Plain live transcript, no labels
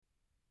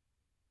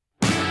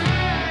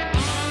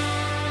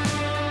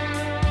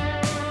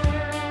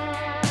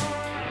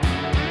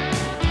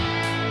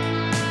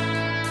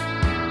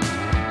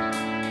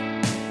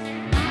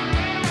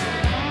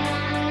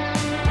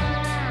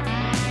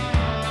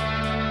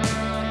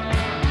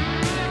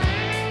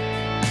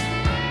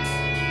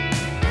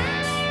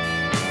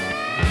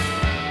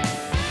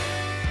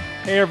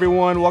Hey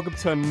everyone, welcome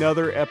to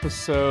another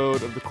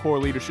episode of the Core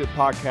Leadership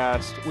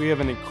Podcast. We have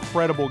an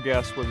incredible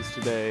guest with us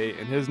today,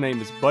 and his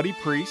name is Buddy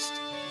Priest.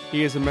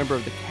 He is a member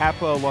of the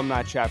Kappa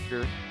Alumni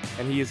Chapter,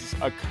 and he is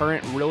a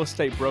current real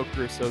estate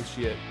broker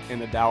associate in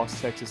the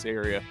Dallas, Texas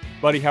area.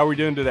 Buddy, how are we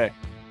doing today?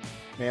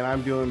 Man,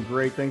 I'm doing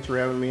great. Thanks for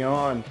having me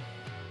on.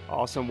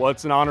 Awesome. Well,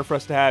 it's an honor for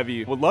us to have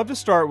you. Would love to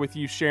start with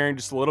you sharing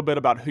just a little bit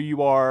about who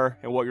you are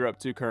and what you're up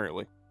to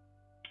currently.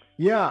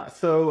 Yeah,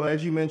 so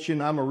as you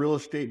mentioned, I'm a real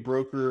estate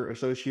broker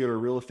associate or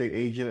real estate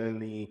agent in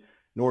the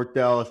North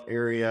Dallas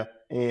area,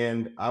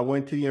 and I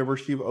went to the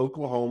University of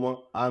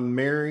Oklahoma. I'm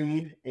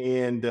married,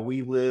 and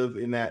we live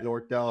in that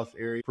North Dallas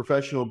area.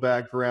 Professional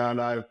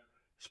background, I've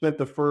spent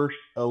the first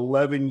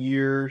 11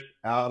 years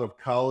out of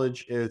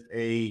college as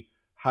a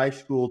high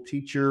school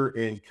teacher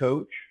and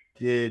coach.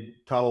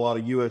 Taught a lot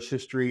of U.S.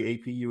 history,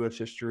 AP U.S.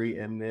 history,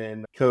 and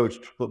then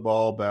coached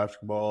football,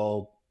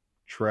 basketball,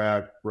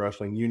 track,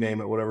 wrestling, you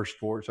name it, whatever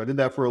sport. So I did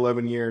that for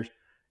 11 years.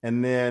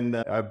 And then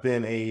I've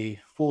been a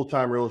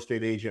full-time real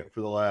estate agent for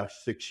the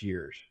last 6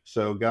 years.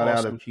 So got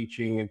out of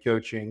teaching and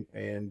coaching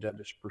and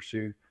just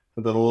pursued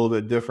something a little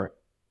bit different.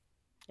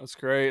 That's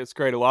great. It's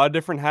great. A lot of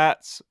different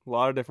hats.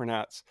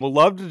 We'll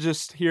love to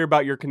just hear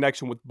about your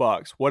connection with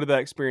Bucks. What did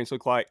that experience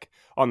look like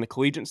on the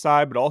collegiate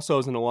side, but also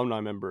as an alumni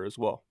member as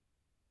well?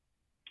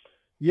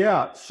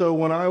 Yeah. So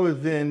when I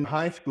was in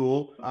high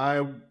school,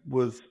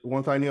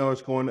 once I knew I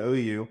was going to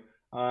OU,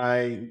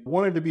 I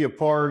wanted to be a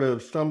part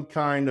of some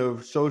kind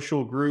of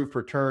social group,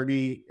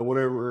 fraternity,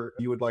 whatever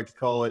you would like to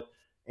call it.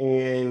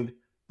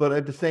 But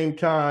at the same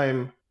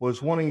time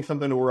was wanting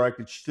something where I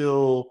could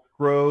still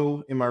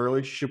grow in my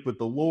relationship with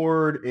the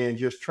Lord and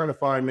just trying to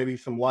find maybe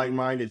some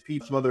like-minded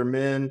people, some other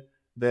men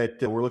that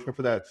were looking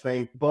for that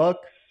same.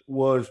 Bucks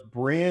was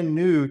brand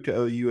new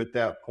to OU at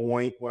that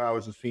point when I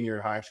was a senior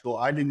in high school.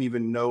 I didn't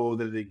even know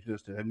that it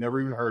existed. I'd never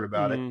even heard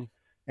about it.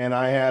 And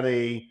I had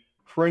a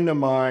friend of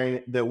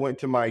mine that went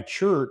to my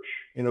church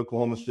in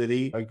Oklahoma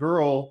City, a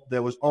girl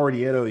that was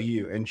already at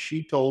OU, and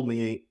she told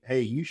me, hey,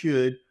 you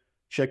should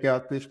check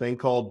out this thing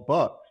called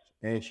Bucks.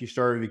 And she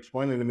started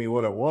explaining to me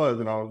what it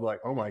was, and I was like,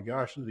 oh my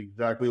gosh, this is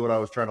exactly what I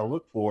was trying to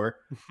look for.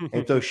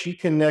 And so she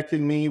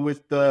connected me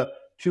with the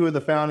two of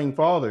the founding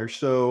fathers.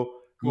 So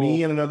cool.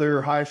 Me and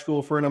another high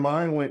school friend of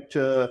mine went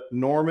to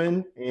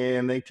Norman,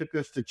 and they took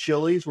us to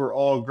Chili's where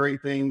all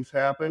great things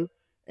happen.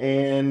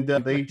 And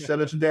they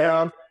set us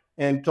down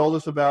and told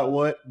us about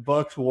what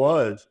Bucks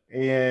was.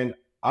 And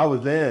I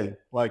was in.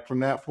 Like from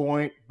that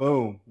point,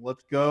 boom,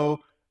 let's go.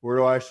 Where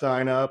do I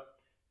sign up?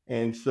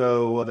 And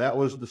so that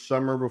was the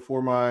summer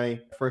before my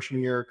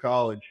freshman year of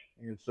college.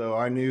 And so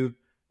I knew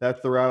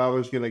that's the route I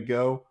was going to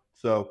go.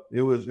 So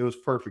it was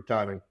perfect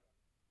timing.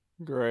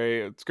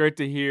 Great. It's great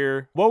to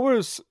hear. What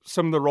was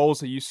some of the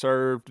roles that you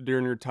served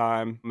during your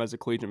time as a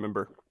collegiate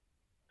member?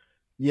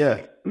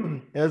 Yeah,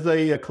 as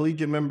a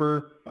collegiate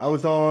member, I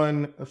was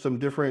on some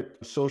different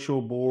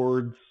social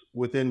boards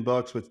within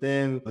Bucks.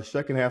 Within the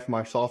second half of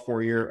my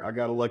sophomore year, I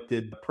got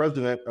elected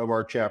president of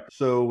our chapter.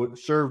 So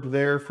served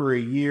there for a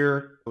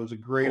year. It was a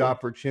great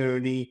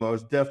opportunity.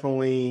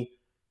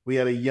 We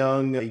had a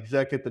young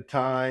exec at the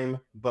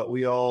time, but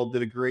we all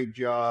did a great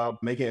job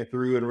making it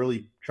through and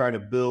really trying to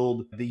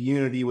build the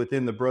unity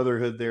within the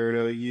brotherhood there at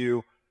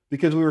OU,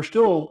 because we were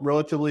still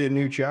relatively a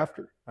new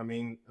chapter. I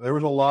mean, there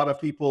was a lot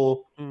of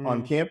people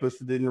on campus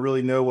that didn't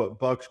really know what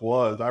Bucks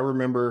was. I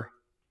remember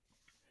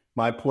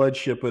my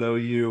pledgeship at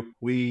OU,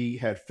 we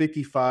had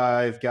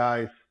 55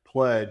 guys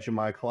pledge in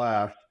my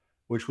class,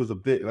 which was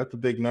that's a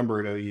big number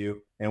at OU.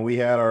 And we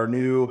had our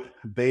new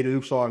Beta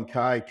Upsilon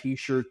Chi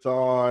t-shirts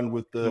on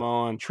with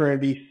the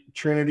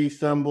Trinity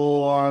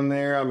symbol on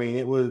there. I mean,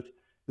 it was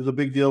a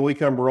big deal. We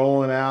come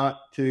rolling out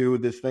to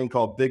this thing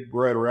called Big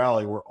Bread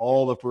Rally, where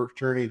all the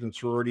fraternities and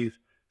sororities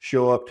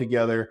show up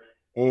together.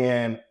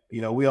 And,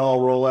 we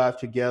all roll out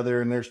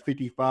together, and there's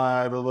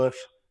 55 of us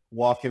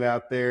walking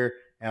out there.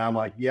 And I'm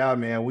like, yeah,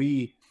 man,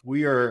 we've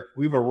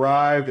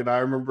arrived. And I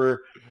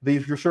remember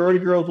these sorority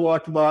girls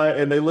walked by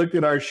and they looked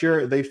at our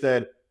shirt and they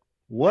said,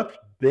 what's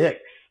Bix?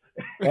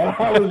 And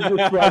I was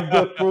just like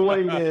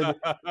disappointed.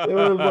 It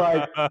was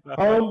like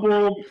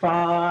humble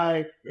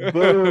pie,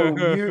 boom.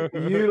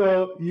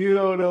 You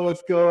don't know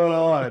what's going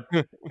on.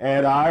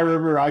 And I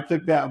remember I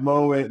took that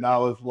moment and I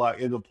was like,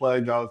 in the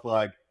pledge, I was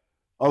like,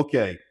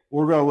 okay,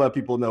 we're gonna let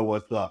people know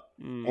what's up.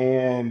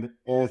 And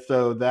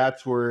so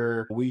that's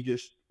where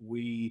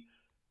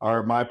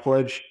my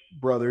pledge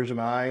brothers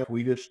and I,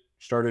 we just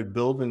started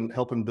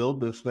helping build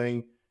this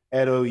thing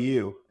at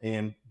OU,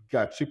 and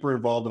got super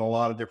involved in a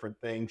lot of different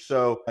things.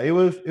 So it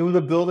was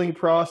a building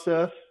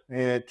process,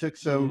 and it took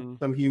some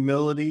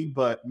humility,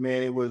 but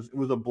man, it was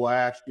a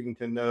blast getting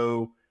to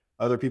know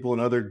other people in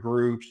other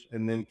groups,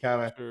 and then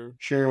kind of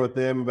sharing with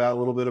them a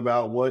little bit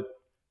about what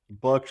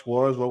Bucks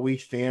was, what we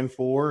stand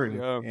for,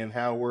 and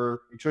how we're,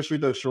 especially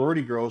those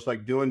sorority girls,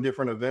 like doing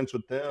different events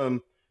with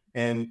them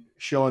and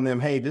showing them,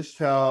 hey, this is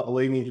how a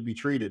lady needs to be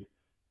treated,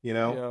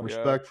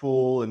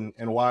 respectful, and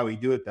why we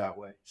do it that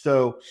way.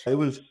 So it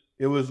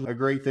was a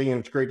great thing,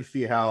 and it's great to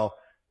see how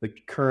the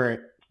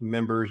current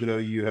members at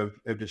OU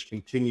have just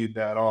continued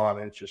that on.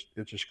 And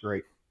it's just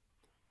great.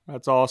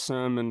 That's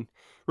awesome, and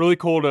really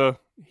cool to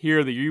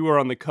hear that you were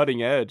on the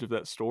cutting edge of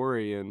that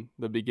story and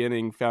the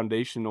beginning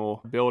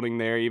foundational building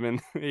there, even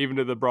even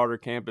to the broader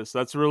campus.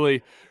 That's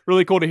really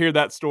really cool to hear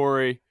that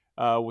story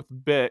with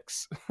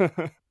Bix.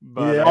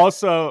 But Yeah.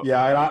 also,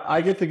 Yeah. And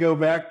I get to go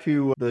back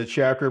to the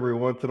chapter every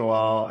once in a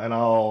while and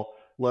I'll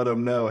let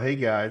them know, hey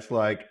guys,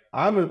 like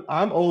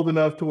I'm old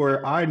enough to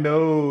where I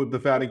know the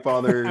founding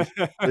fathers,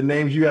 the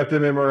names you have to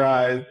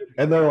memorize.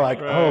 And they're like,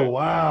 oh, right.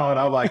 wow. And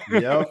I'm like,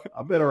 yep,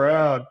 I've been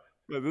around.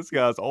 This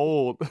guy's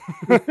old.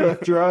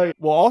 That's right.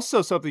 Well,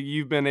 also something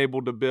you've been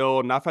able to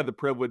build, and I've had the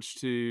privilege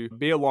to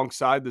be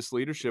alongside this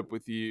leadership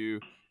with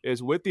you,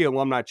 is with the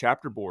alumni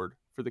chapter board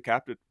for the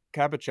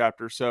Kappa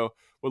chapter. So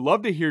would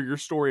love to hear your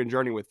story and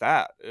journey with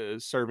that,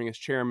 as serving as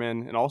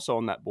chairman and also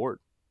on that board.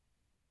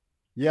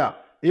 Yeah,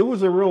 it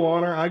was a real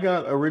honor. I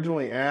got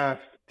originally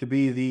asked to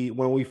be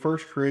when we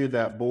first created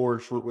that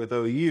board with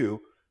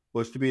OU,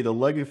 was to be the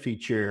legacy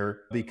chair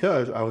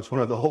because I was one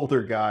of the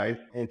older guys.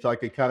 And so I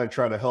could kind of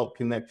try to help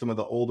connect some of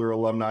the older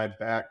alumni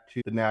back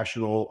to the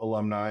national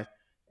alumni.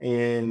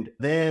 And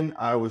then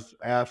I was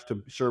asked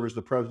to serve as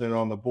the president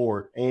on the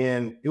board.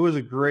 And it was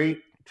a great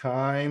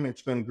time.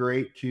 It's been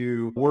great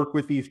to work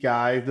with these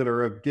guys that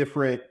are of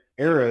different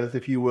eras,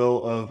 if you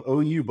will, of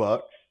OU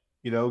Bucks,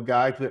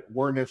 guys that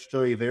weren't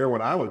necessarily there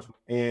when I was,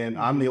 and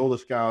I'm the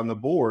oldest guy on the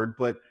board,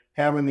 but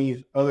having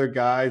these other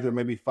guys that are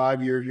maybe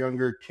 5 years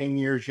younger, 10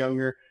 years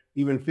younger,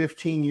 even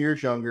 15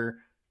 years younger,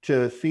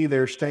 to see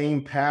their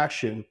same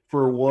passion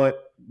for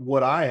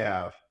what I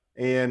have.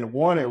 And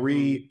one,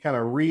 it kind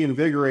of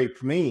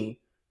reinvigorates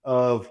me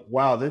of,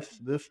 wow, this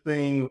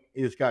thing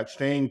has got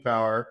staying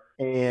power,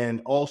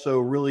 and also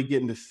really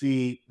getting to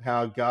see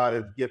how God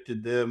has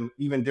gifted them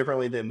even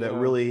differently than that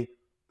really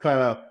kind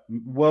of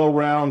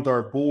well-round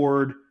our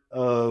board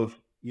of,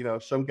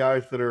 some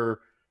guys that are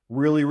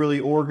really, really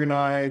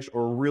organized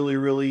or really,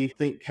 really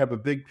have a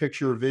big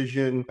picture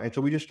vision. And so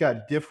we just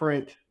got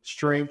different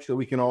strengths that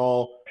we can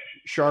all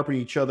sharpen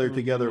each other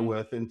together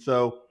with. And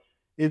so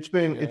it's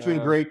been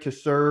great to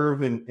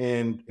serve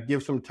and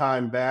give some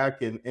time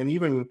back and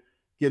even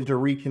get to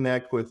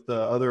reconnect with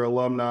other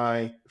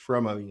alumni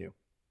from OU.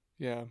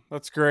 Yeah,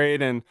 that's great.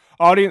 And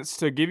audience,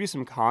 to give you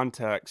some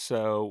context,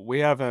 so we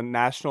have a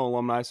National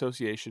Alumni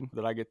Association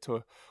that I get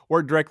to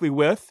work directly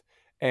with.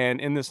 And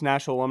in this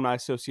National Alumni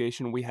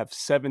Association, we have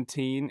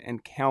 17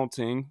 and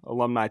counting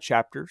alumni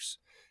chapters.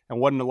 And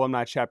what an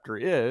alumni chapter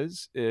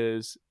is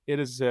it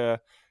is a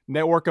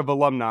network of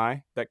alumni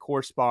that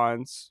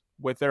corresponds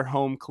with their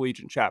home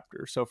collegiate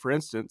chapter. So for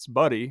instance,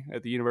 Buddy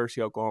at the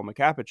University of Oklahoma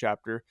Kappa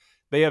chapter,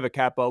 they have a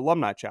Kappa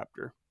alumni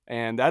chapter.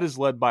 And that is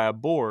led by a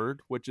board,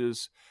 which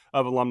is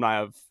of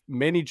alumni of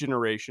many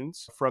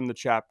generations from the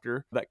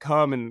chapter that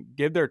come and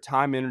give their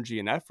time, energy,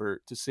 and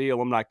effort to see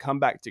alumni come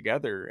back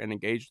together and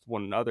engage with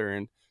one another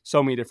in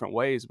so many different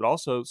ways, but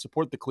also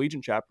support the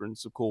collegiate chapter in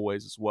some cool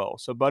ways as well.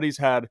 So Buddy's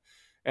had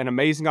an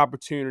amazing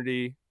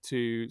opportunity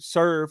to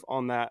serve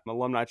on that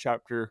alumni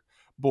chapter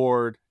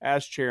board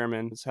as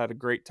chairman. Has had a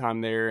great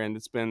time there, and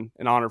it's been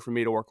an honor for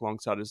me to work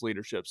alongside his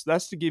leadership. So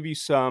that's to give you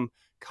some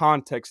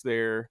context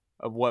there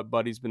of what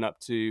Buddy's been up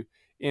to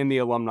in the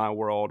alumni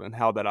world and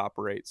how that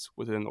operates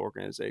within the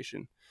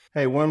organization.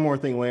 Hey, one more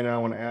thing, Lane, I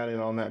want to add in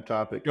on that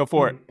topic. Go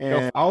for it.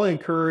 And I'll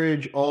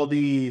encourage all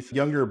these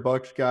younger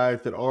Bucks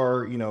guys that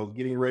are,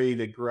 getting ready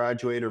to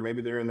graduate, or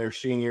maybe they're in their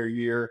senior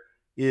year,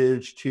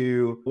 is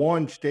to,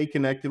 one, stay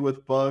connected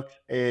with Bucks.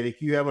 And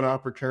if you have an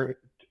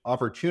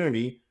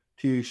opportunity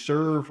to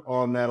serve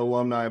on that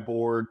alumni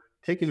board,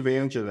 take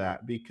advantage of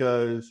that,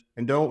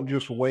 and don't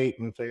just wait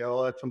and say,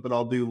 oh, that's something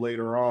I'll do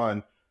later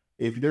on.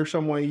 If there's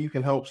some way you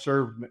can help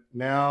serve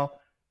now,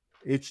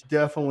 it's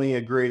definitely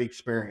a great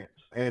experience.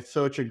 And it's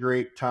such a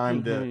great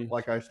time to,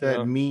 like I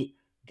said, meet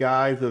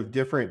guys of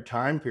different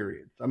time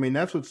periods. I mean,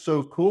 that's what's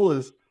so cool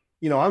is,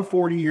 I'm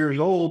 40 years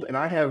old and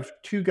I have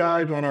two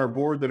guys on our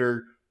board that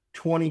are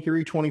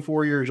 23,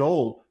 24 years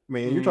old. I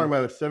mean, you're talking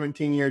about a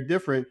 17-year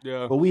difference,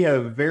 but we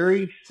have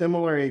very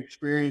similar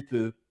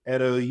experiences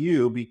at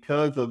OU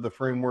because of the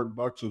framework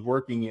Bucks was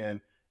working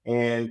in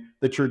and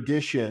the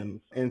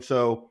traditions. And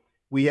so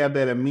we have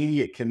that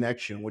immediate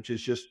connection, which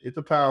is it's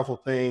a powerful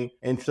thing.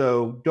 And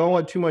so don't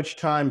let too much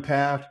time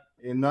pass,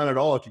 and none at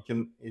all if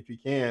you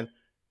can,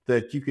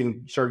 that you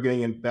can start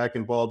getting back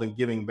involved and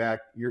giving back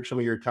some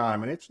of your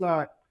time. And it's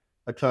not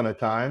a ton of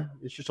time.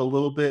 It's just a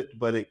little bit,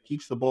 but it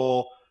keeps the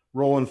ball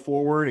rolling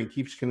forward and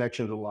keeps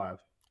connections alive.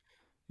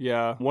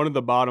 Yeah, one of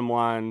the bottom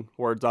line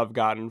words I've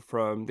gotten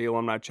from the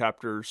alumni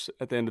chapters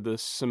at the end of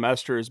this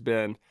semester has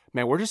been,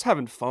 man, we're just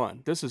having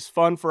fun. This is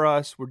fun for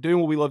us. We're doing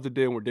what we love to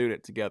do, and we're doing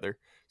it together.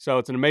 So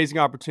it's an amazing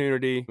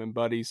opportunity, and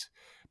Buddy's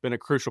been a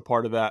crucial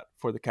part of that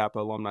for the Kappa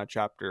alumni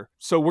chapter.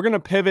 So we're going to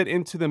pivot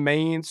into the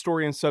main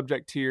story and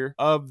subject here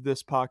of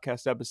this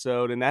podcast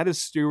episode, and that is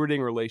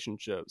stewarding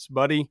relationships.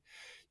 Buddy,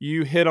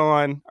 you hit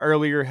on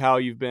earlier how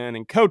you've been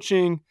in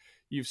coaching.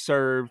 You've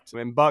served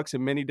in Bucks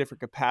in many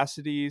different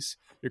capacities.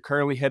 You're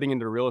currently heading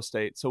into real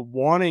estate. So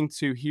wanting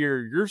to hear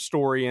your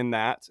story in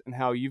that and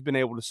how you've been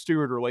able to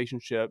steward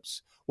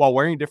relationships while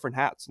wearing different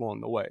hats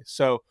along the way.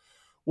 So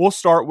we'll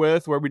start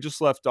with where we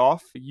just left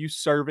off, you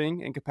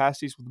serving in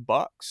capacities with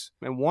Bucks,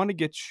 and want to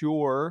get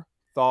your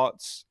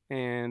thoughts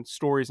and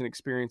stories and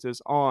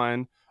experiences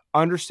on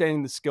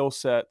understanding the skill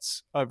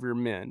sets of your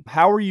men.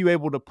 How are you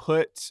able to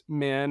put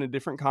men in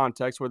different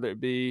contexts, whether it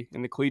be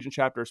in the collegiate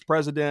chapter as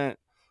president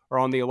or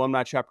on the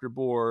alumni chapter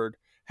board?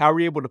 How are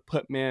you able to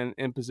put men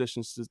in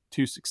positions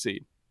to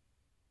succeed?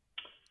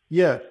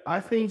 Yeah, I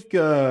think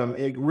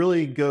it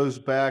really goes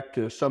back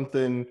to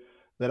something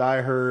that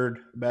I heard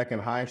back in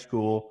high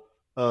school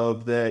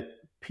of that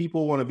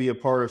people want to be a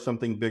part of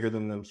something bigger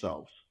than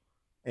themselves.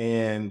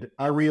 And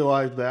I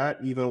realized that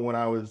even when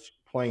I was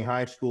playing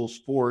high school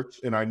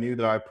sports, and I knew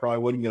that I probably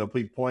wasn't going to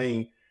be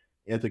playing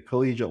at the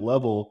collegiate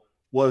level,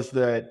 was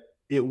that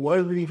it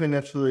wasn't even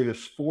necessarily the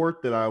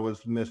sport that I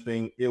was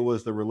missing. It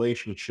was the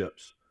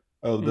relationships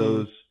of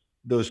Mm,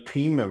 those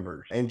team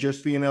members and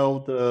just being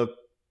able to,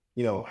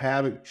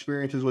 have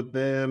experiences with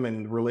them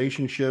and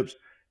relationships.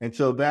 And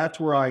so that's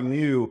where I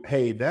knew,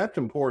 hey, that's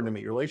important to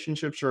me.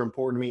 Relationships are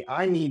important to me.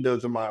 I need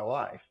those in my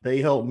life. They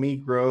help me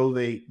grow.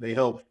 They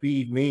help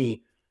feed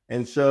me.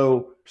 And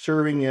so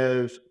serving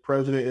as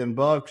president in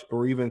Bucks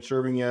or even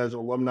serving as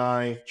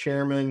alumni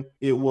chairman,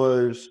 it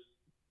was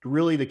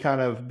really to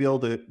kind of be able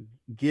to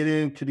get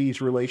into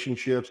these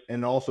relationships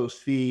and also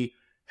see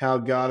how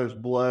God has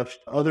blessed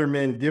other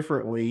men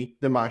differently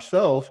than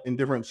myself in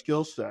different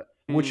skill sets,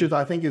 which mm, is,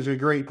 I think, is a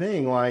great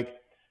thing. Like,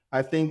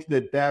 I think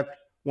that that's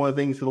one of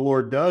the things that the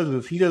Lord does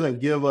is he doesn't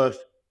give us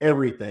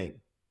everything.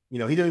 He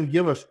doesn't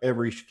give us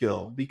every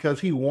skill because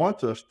he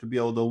wants us to be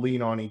able to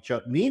lean on each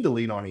other, need to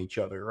lean on each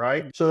other,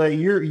 right? So that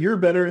you're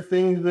better at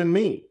things than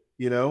me,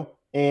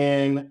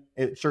 and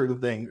at certain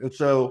things. And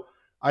so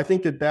I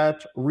think that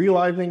that's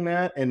realizing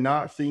that and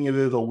not seeing it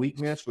as a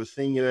weakness, but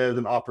seeing it as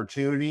an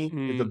opportunity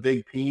is a mm,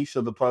 big piece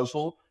of the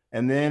puzzle.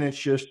 And then it's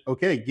just,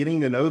 okay, getting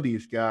to know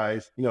these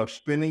guys,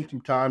 spending some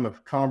time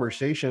of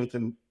conversations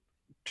and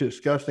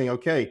discussing,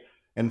 okay,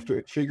 and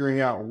figuring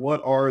out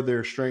what are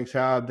their strengths,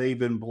 how they've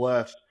been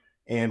blessed,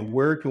 and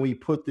where can we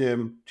put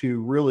them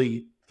to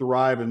really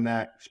thrive in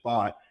that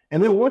spot.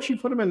 And then once you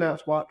put them in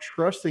that spot,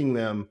 trusting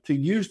them to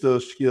use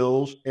those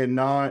skills and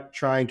not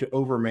trying to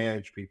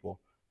overmanage people.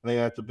 I think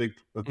that's a big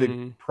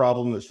mm,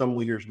 problem that some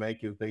leaders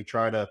make is they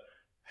try to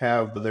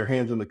have their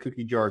hands in the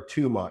cookie jar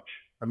too much.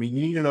 I mean,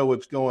 you need to know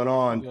what's going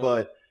on, yeah,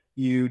 but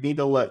you need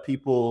to let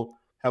people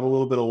have a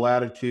little bit of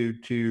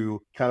latitude to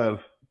kind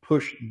of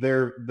push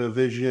the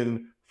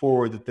vision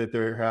forward that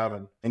they're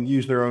having and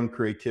use their own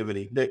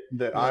creativity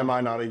that I yeah,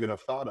 might not even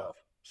have thought of.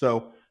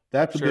 So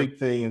that's a sure. big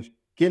thing is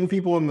getting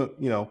people in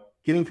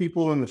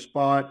the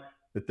spot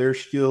that their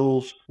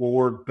skills will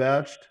work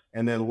best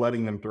and then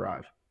letting them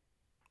thrive.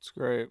 That's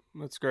great.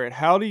 That's great.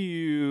 How do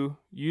you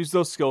use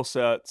those skill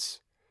sets,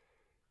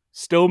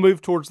 still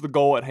move towards the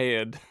goal at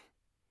hand,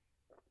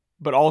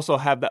 but also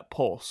have that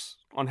pulse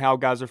on how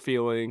guys are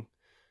feeling,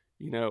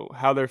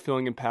 how they're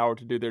feeling empowered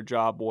to do their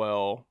job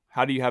well?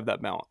 How do you have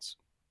that balance?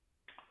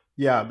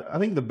 Yeah, I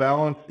think the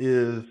balance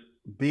is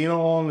being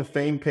all on the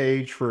same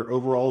page for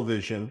overall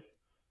vision,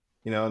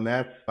 and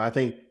that I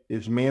think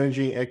is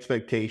managing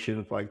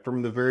expectations like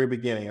from the very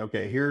beginning.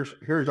 Okay,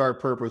 here's our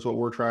purpose, what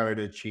we're trying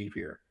to achieve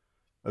here.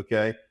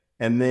 Okay.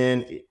 And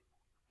then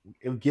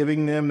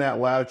giving them that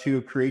latitude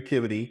of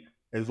creativity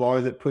as long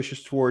as it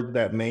pushes towards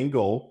that main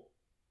goal.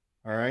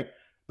 All right.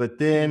 But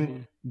then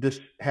Mm-hmm.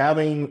 just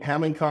having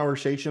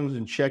conversations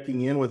and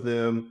checking in with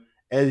them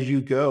as you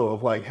go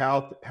of like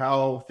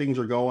how things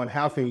are going,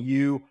 how can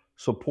you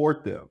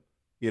support them?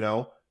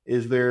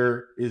 Is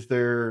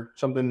there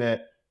something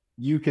that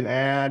you can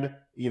add,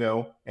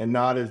 and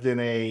not as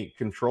in a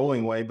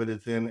controlling way, but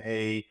it's in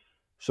a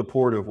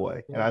supportive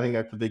way. And Yeah. I think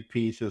that's a big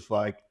piece is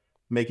like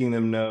making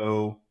them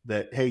know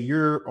that, hey,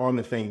 you're on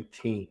the same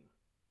team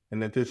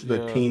and that this is a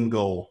Yeah. team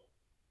goal.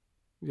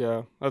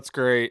 Yeah. That's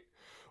great.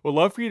 Would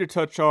love for you to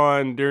touch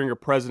on during your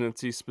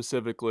presidency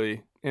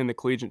specifically in the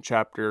collegiate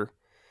chapter.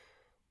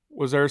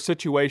 Was there a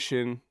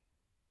situation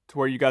to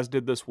where you guys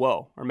did this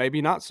well, or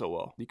maybe not so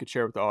well, you could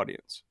share with the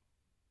audience?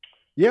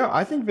 Yeah,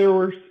 I think there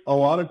were a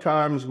lot of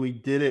times we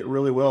did it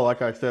really well.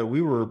 Like I said,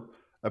 we were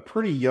a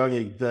pretty young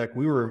exec.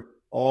 We were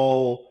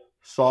all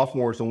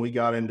sophomores when we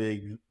got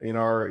into in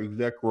our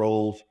exec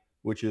roles,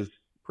 which is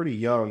pretty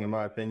young in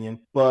my opinion.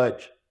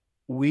 But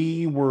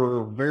we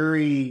were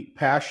very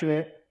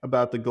passionate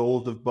about the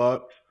goals of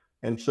Bucks.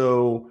 And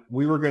so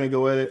we were going to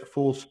go at it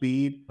full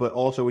speed. But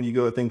also, when you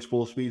go at things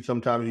full speed,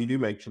 sometimes you do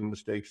make some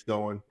mistakes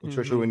going,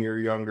 especially Mm-hmm. when you're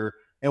younger.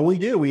 And we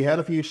did. We had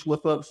a few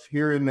slip ups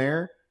here and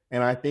there,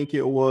 and I think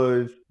it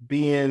was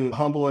being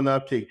humble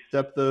enough to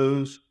accept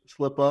those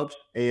slip ups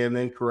and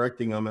then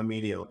correcting them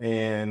immediately.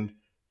 And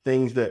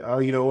things that, oh,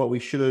 you know what, we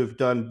should have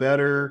done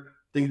better,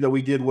 things that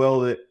we did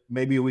well that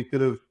maybe we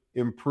could have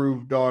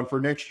improved on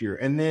for next year.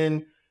 And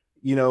then,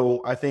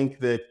 I think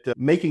that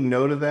making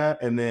note of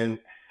that and then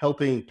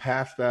helping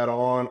pass that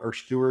on or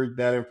steward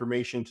that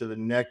information to the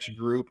next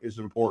group is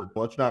important.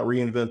 Let's not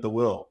reinvent the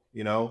wheel.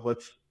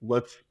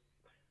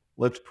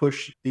 Let's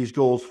push these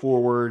goals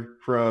forward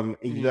from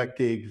Mhm. exec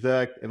to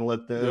exec and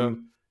let Yeah.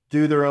 them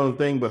do their own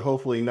thing, but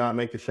hopefully not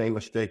make the same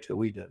mistakes that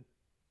we did.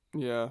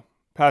 Yeah.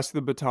 Pass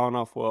the baton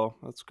off well.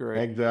 That's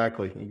great.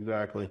 Exactly.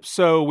 Exactly.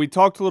 So we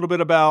talked a little bit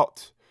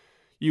about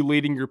you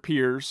leading your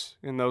peers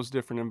in those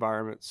different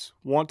environments.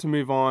 Want to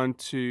move on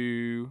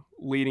to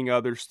leading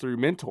others through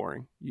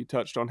mentoring. You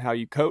touched on how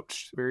you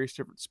coached various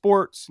different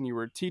sports and you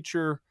were a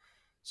teacher.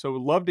 So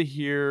would love to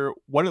hear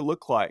what it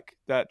looked like,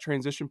 that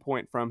transition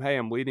point from, hey,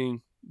 I'm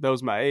leading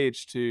those my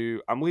age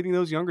to I'm leading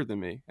those younger than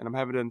me and I'm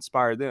having to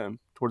inspire them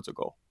towards a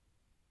goal.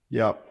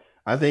 Yeah.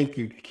 I think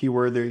the key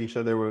word there you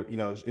said there were,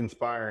 is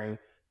inspiring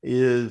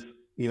is,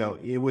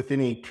 with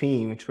any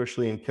team,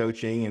 especially in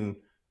coaching and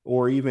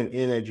or even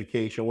in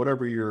education,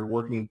 whatever you're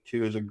working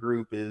to as a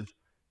group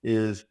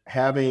is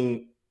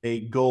having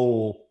a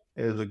goal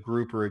as a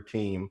group or a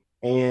team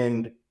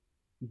and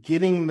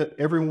getting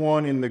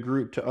everyone in the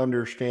group to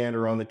understand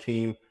or on the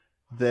team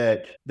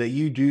that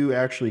you do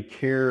actually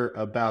care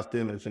about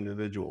them as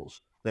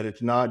individuals, that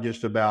it's not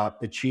just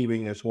about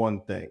achieving this one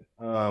thing.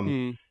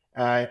 Mm,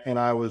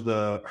 I was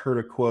heard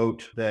a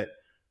quote that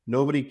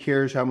nobody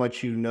cares how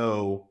much you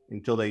know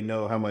until they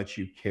know how much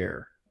you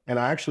care. And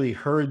I actually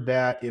heard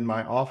that in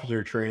my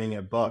officer training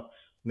at Buck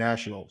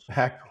Nationals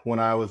back when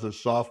I was a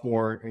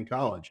sophomore in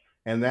college.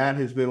 And that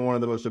has been one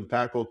of the most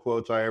impactful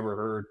quotes I ever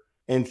heard.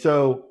 And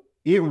so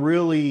it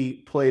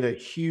really played a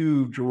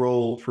huge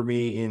role for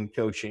me in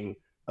coaching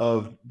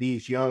of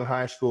these young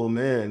high school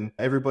men.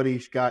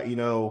 Everybody's got,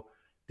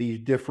 these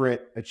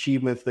different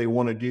achievements they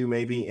want to do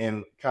maybe,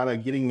 and kind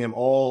of getting them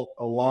all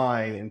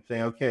aligned and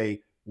saying,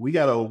 okay, we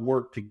got to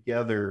work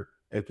together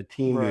as a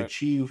team to right.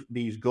 achieve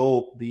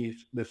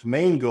this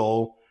main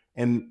goal,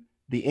 and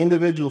the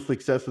individual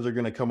successes are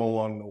going to come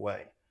along the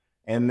way.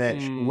 And that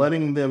Mm,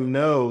 letting them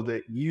know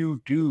that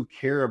you do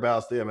care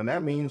about them. And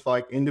that means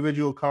like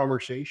individual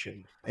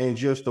conversations and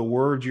just the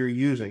words you're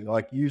using,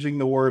 like using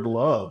the word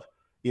love.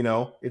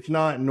 It's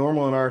not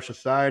normal in our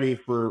society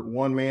for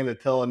one man to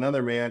tell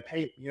another man,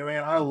 hey,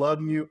 man, I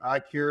love you, I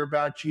care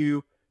about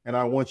you, and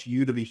I want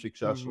you to be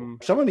successful. hmm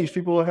Some of these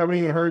people haven't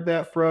even heard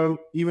that from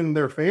even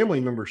their family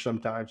members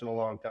sometimes in a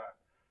long time.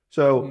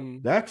 So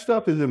mm, that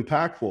stuff is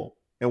impactful.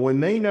 And when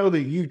they know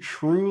that you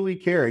truly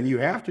care, and you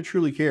have to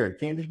truly care, it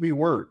can't just be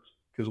words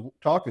because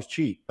talk is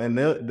cheap. And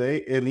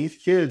and these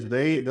kids,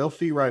 they'll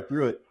see right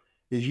through it.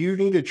 Is you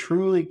need to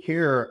truly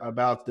care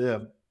about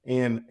them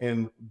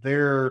and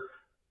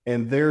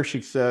their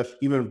success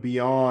even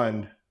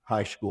beyond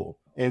high school.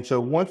 And so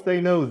once they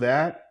know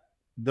that,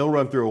 they'll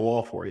run through a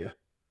wall for you.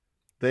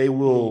 They mm,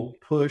 will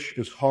push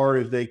as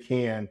hard as they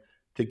can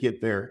to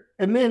get there.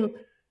 And then,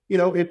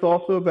 it's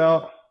also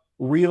about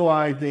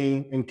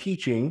realizing and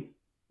teaching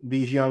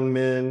these young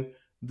men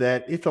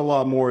that it's a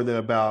lot more than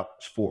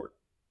about sport,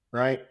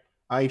 right?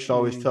 I used to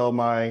always mm. tell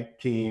my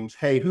teams,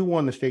 hey, who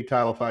won the state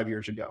title 5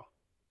 years ago?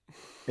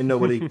 And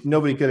nobody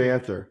could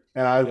answer.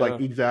 And I was like,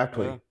 Yeah,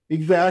 exactly, yeah, yeah.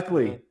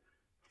 exactly.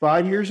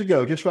 5 years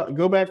ago, just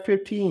go back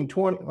 15,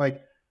 20,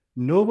 like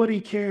nobody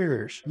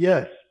cares.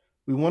 Yes,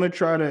 we want to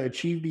try to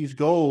achieve these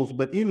goals,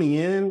 but in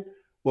the end,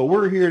 what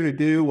we're here to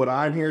do, what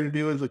I'm here to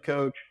do as a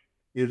coach,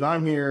 is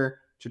I'm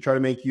here to try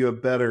to make you a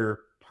better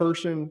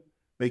person,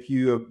 make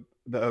you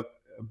a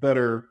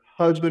better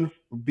husband,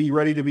 be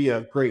ready to be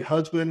a great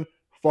husband,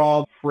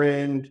 father,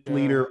 friend, Yeah.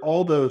 leader,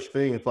 all those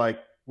things.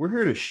 Like we're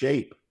here to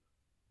shape,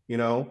 you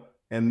know,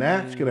 and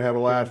that's going to have a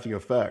Yeah, lasting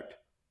effect.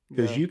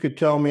 Because yeah. you could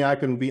tell me I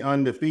can be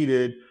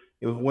undefeated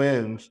with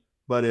wins,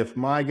 but if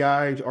my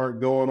guys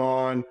aren't going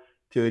on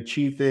to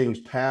achieve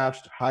things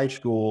past high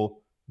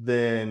school,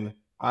 then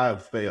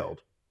I've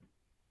failed.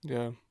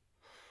 Yeah.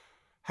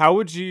 How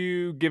would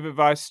you give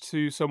advice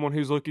to someone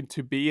who's looking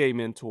to be a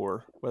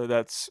mentor? Whether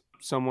that's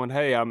someone,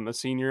 hey, I'm a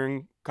senior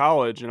in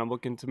college and I'm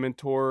looking to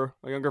mentor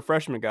a younger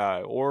freshman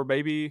guy, or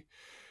maybe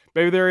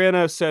they're in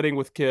a setting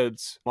with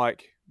kids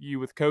like you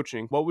with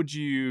coaching. What would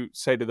you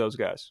say to those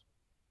guys?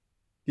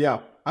 Yeah,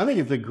 I think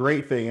it's a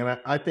great thing. And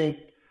I think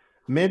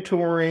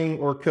mentoring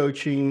or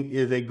coaching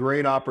is a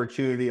great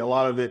opportunity. A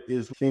lot of it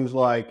seems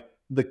like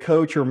the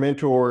coach or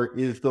mentor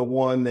is the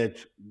one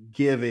that's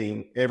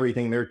giving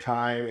everything, their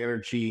time,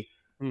 energy.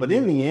 But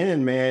in Mhm. the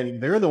end, man,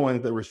 they're the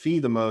ones that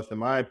receive the most, in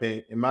my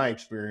opinion, in my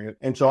experience.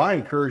 And so I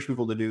encourage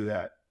people to do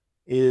that.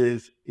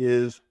 Is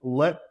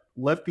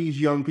let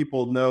these young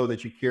people know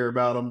that you care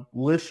about them.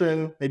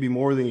 Listen, maybe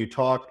more than you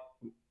talk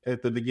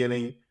at the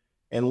beginning,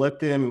 and let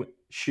them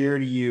share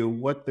to you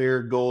what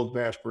their goals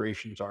and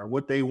aspirations are,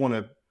 what they want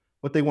to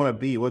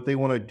be, what they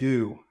want to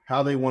do,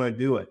 how they want to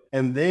do it.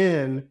 And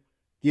then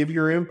give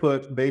your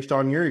input based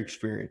on your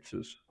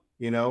experiences,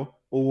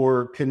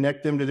 or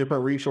connect them to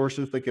different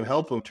resources that can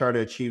help them try to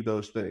achieve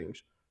those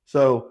things.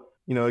 So,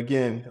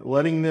 again,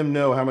 letting them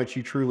know how much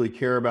you truly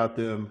care about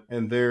them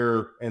and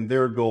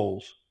their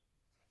goals.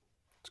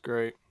 It's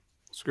great.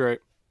 It's great.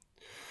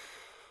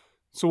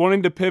 So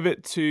wanting to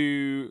pivot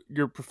to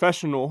your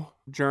professional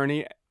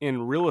journey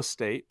in real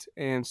estate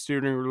and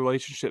student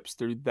relationships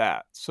through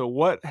that. So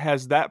what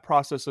has that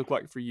process looked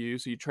like for you?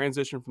 So you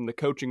transition from the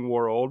coaching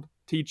world,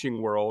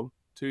 teaching world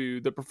to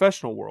the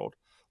professional world.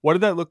 What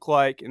did that look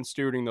like in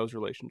stewarding those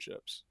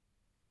relationships?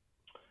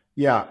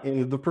 Yeah,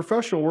 in the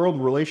professional world,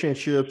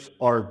 relationships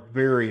are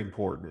very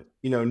important.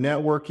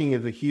 Networking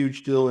is a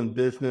huge deal in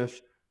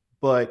business,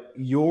 but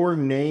your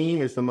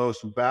name is the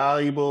most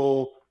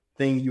valuable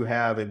thing you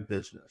have in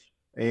business.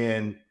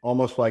 And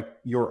almost like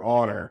your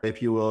honor,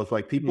 if you will. It's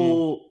like Mm,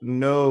 people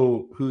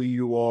know who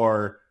you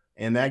are,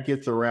 and that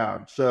gets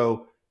around.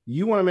 So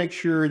you want to make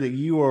sure that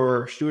you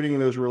are stewarding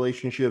those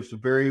relationships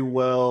very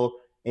well,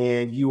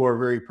 and you are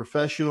very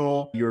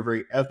professional, you're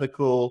very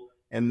ethical,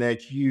 and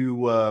that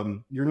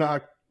you're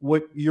not,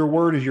 what your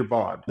word is your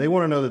bond. They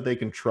want to know that they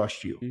can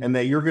trust you mm, and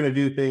that you're going to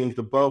do things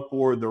above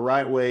board the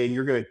right way, and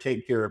you're going to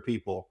take care of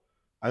people.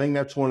 I think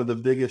that's one of the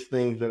biggest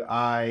things that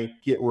I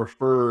get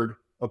referred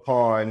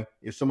upon.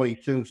 If somebody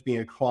sends me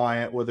a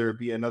client, whether it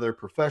be another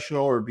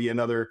professional or be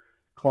another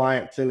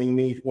client sending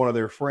me one of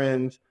their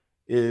friends,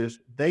 is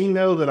they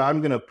know that I'm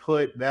going to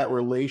put that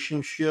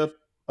relationship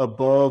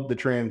above the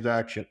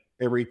transaction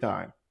every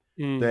time.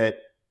 mm. That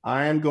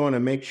I am going to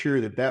make sure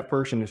that that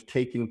person is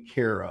taken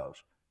care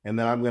of, and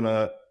that I'm going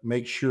to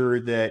make sure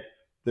that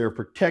they're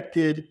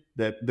protected,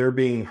 that they're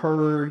being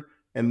heard,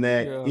 and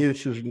that Yeah.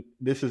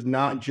 this is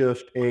not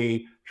just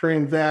a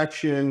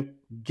transaction.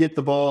 Get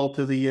the ball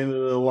to the end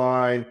of the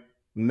line,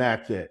 and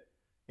that's it.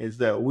 Is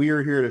that we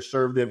are here to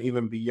serve them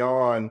even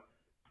beyond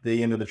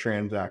the end of the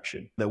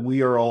transaction. That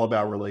we are all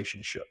about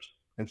relationships,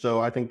 and so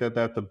I think that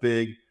that's a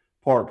big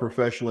part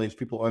professionally, is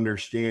people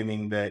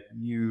understanding that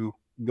you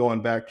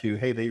going back to,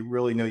 hey, they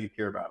really know you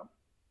care about them.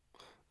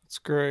 That's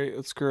great.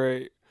 That's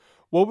great.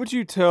 What would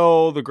you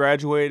tell the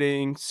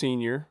graduating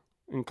senior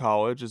in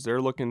college as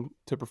they're looking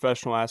to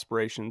professional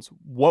aspirations?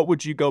 What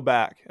would you go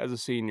back as a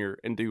senior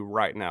and do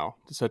right now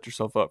to set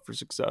yourself up for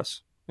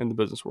success in the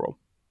business world?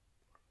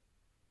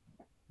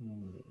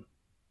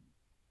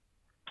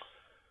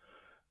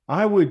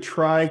 I would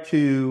try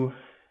to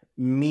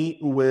meet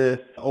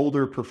with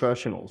older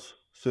professionals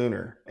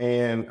sooner.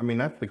 And I mean,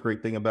 that's the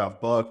great thing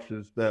about Bucks,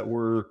 is that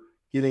we're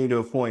getting to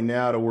a point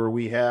now to where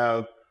we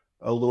have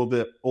a little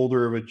bit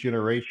older of a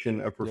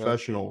generation of Yeah.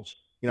 professionals.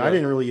 I Yeah.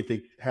 didn't really get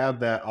to have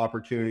that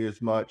opportunity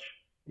as much,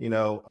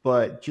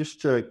 but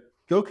just to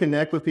go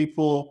connect with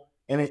people.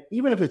 And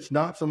even if it's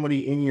not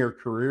somebody in your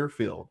career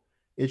field,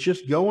 it's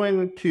just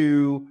going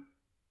to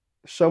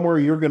somewhere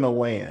you're going to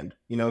land.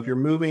 If you're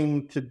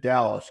moving to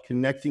Dallas,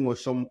 connecting with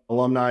some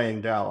alumni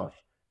in Dallas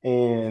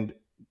and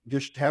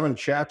just having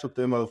chats with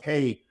them of,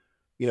 hey,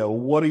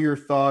 what are your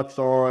thoughts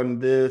on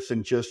this?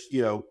 And just,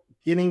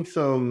 getting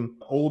some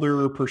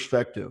older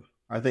perspective.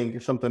 I think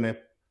is something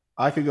that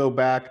I could go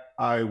back,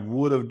 I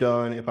would have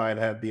done if I had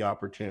had the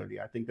opportunity.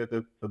 I think that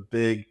that's a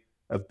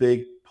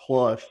big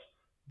plus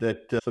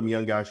that some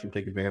young guys can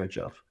take advantage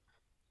of.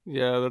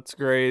 Yeah, that's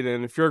great.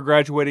 And if you're a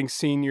graduating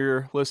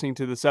senior listening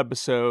to this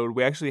episode,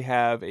 we actually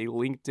have a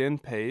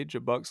LinkedIn page, a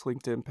Bucks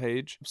LinkedIn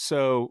page.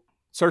 So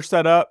search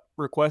that up,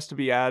 request to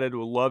be added.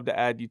 We'd love to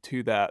add you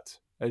to that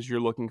as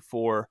you're looking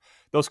for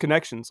those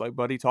connections like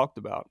Buddy talked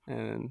about.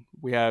 And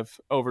we have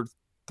over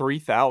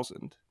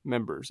 3,000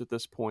 members at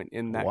this point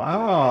in that group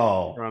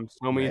Wow, from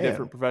so many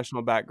different man.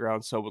 professional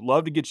backgrounds. So would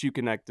love to get you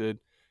connected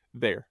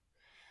there.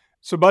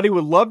 So, Buddy,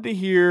 would love to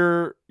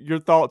hear your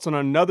thoughts on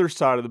another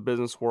side of the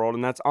business world,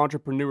 and that's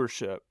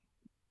entrepreneurship.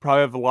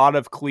 Probably have a lot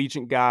of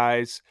collegiate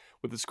guys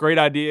with this great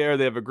idea.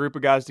 They have a group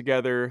of guys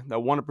together that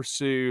want to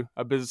pursue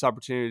a business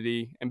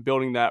opportunity and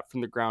building that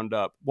from the ground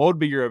up. What would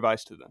be your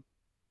advice to them?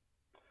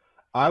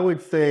 I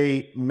would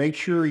say make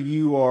sure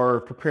you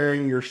are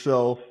preparing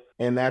yourself,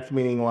 and that's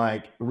meaning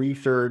like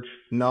research,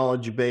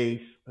 knowledge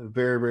base,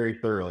 very, very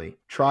thoroughly.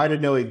 Try to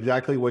know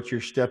exactly what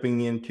you're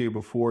stepping into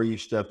before you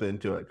step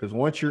into it. Because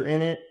once you're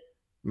in it,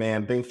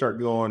 man, things start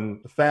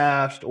going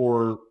fast,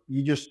 or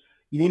you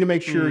need to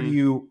make sure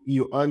Mm,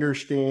 you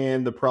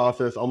understand the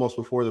process almost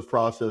before the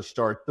process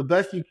starts the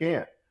best you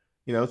can.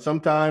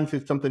 Sometimes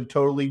it's something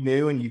totally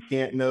new and you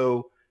can't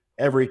know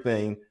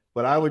everything.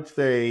 But I would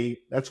say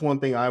that's one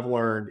thing I've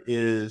learned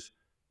is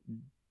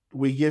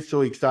we get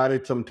so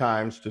excited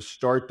sometimes to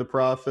start the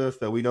process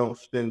that we don't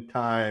spend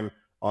time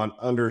on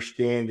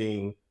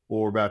understanding what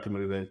we're about to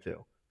move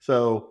into.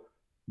 So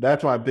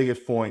that's my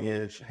biggest point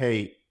is,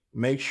 hey,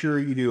 make sure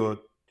you do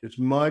as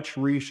much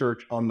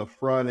research on the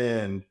front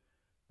end,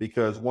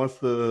 because once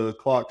the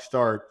clock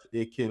starts,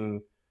 it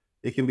can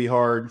be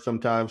hard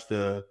sometimes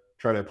to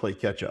try to play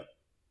catch up.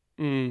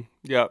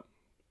 yeah,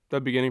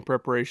 the beginning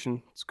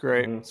preparation. It's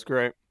great. Mhm. It's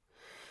great.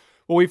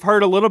 Well, we've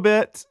heard a little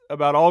bit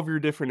about all of your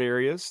different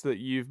areas that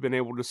you've been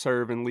able to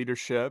serve in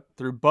leadership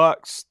through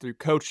Bucks, through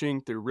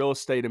coaching, through real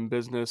estate and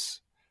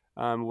business.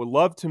 Would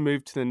love to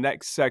move to the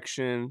next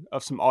section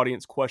of some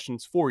audience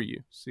questions for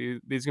you. See,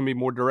 these are going to be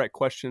more direct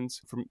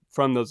questions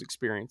from those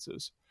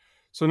experiences.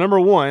 So, number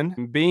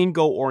one, being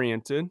goal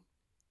oriented,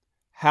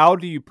 how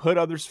do you put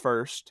others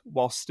first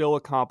while still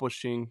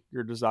accomplishing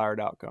your desired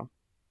outcome?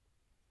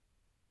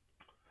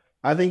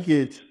 I think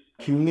it's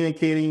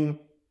communicating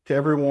to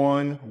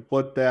everyone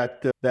what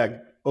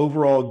that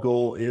overall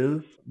goal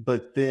is,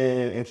 but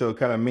then and so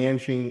kind of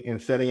managing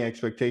and setting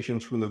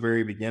expectations from the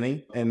very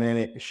beginning, and then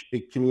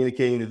it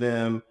communicating to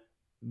them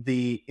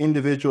the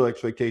individual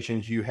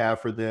expectations you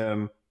have for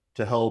them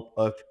to help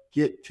us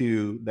get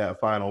to that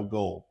final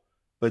goal,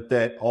 but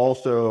that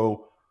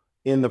also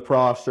in the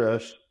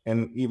process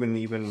and even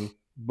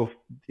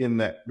in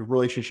that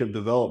relationship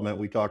development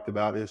we talked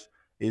about is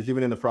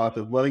even in the process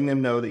of letting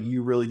them know that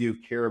you really do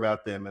care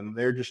about them and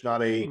they're just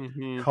not a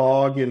Mm-hmm.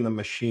 cog in the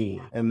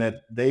machine and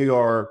that they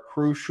are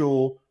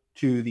crucial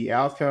to the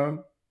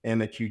outcome and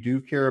that you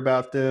do care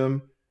about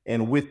them.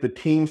 And with the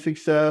team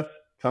success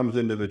comes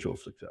individual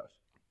success.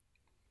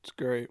 It's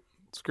great.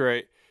 It's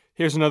great.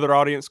 Here's another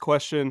audience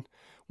question.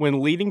 When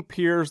leading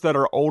peers that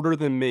are older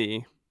than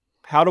me,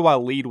 how do I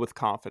lead with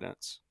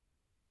confidence?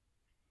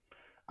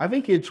 I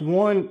think it's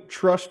one,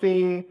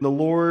 trusting the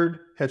Lord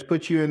has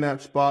put you in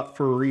that spot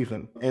for a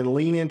reason and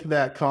lean into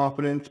that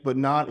confidence, but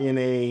not in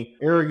a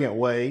arrogant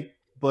way,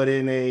 but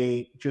in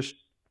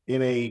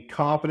a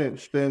confident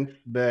sense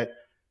that,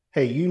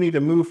 hey, you need to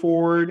move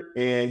forward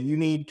and you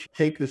need to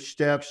take the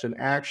steps and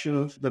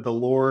actions that the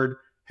Lord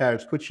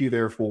has put you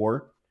there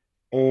for.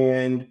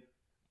 And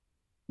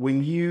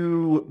when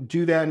you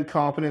do that in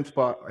confidence,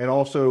 but and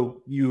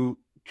also you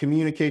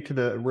communicate to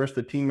the rest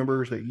of the team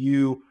members that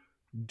you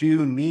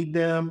do need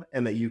them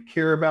and that you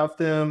care about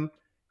them.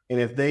 And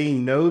if they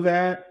know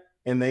that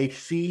and they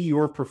see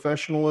your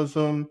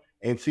professionalism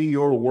and see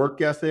your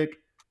work ethic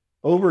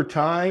over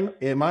time,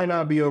 it might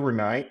not be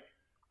overnight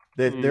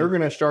that they're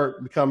going to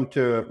start to come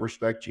to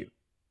respect you.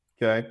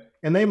 Okay.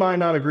 And they might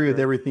not agree with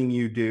everything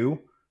you do,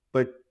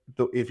 but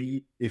if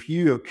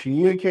you have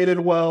communicated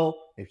well,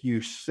 if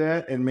you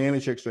set and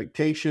manage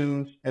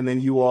expectations, and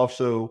then you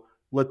also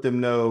let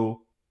them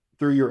know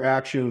through your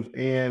actions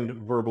and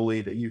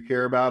verbally that you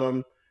care about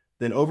them,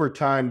 then over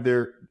time,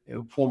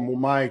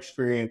 from my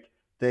experience,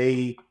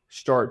 they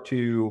start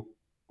to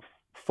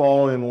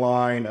fall in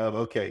line of,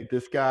 okay,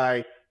 this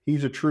guy,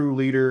 he's a true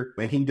leader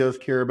and he does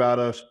care about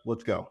us.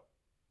 Let's go.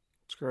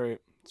 It's great.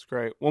 It's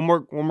great. One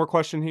more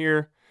question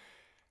here.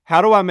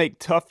 How do I make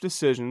tough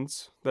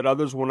decisions that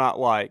others will not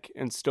like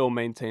and still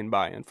maintain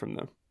buy-in from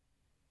them?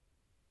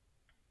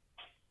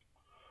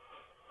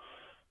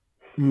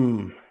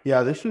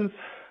 Yeah, this is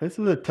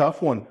a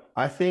tough one.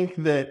 I think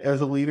that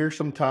as a leader,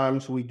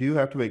 sometimes we do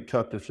have to make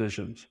tough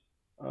decisions,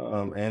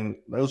 and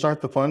those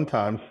aren't the fun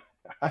times.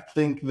 I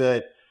think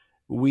that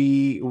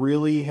we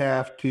really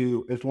have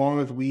to, as long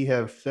as we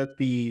have set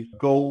the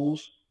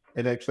goals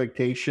and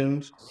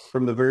expectations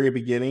from the very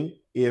beginning,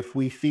 if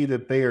we see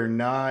that they are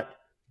not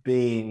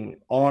being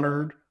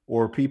honored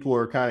or people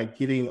are kind of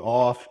getting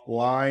off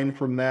line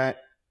from that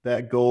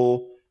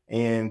goal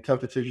and tough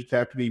decisions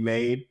have to be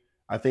made,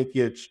 I think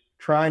it's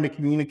trying to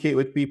communicate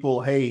with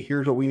people, hey,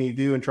 here's what we need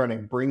to do, and trying to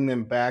bring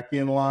them back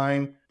in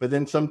line. But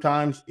then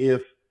sometimes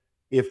if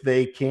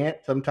they can't,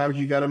 sometimes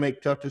you got to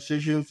make tough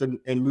decisions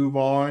and move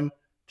on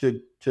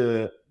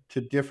to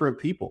different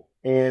people.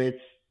 And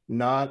it's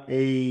not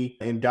a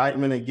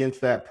indictment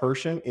against that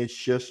person. It's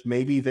just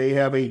maybe they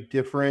have a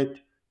different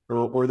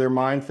or their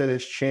mindset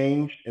has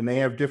changed and they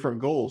have different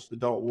goals that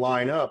don't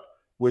line up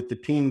with the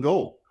team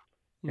goal.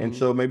 And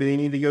so maybe they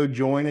need to go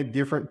join a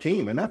different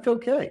team, and that's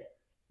okay.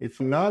 It's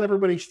not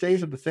everybody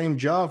stays at the same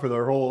job for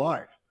their whole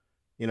life,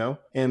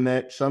 and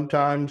that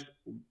sometimes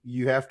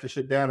you have to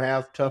sit down and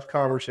have tough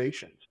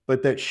conversations,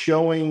 but that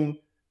showing,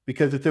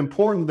 because it's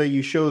important that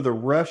you show the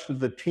rest of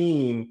the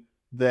team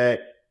that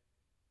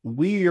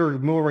we are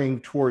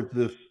moving towards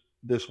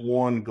this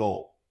one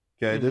goal.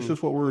 Okay. This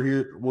is what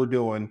we're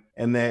doing,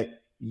 and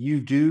that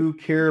you do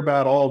care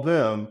about all of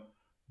them.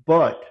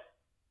 But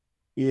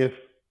if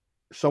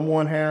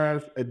someone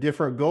has a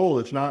different goal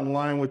that's not in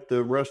line with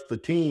the rest of the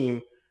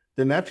team,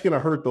 then that's going to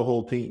hurt the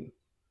whole team.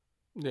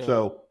 Yeah.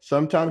 So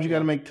sometimes you got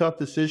to make tough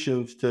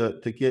decisions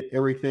to get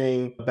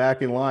everything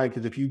back in line.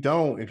 Because if you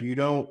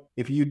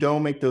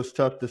don't make those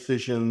tough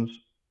decisions,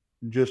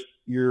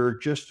 you're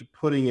just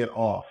putting it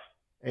off,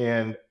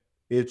 and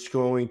it's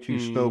going to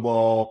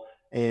snowball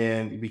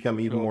and become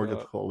even more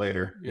difficult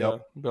later. Yeah,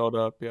 build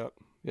up. Yep.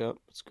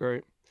 It's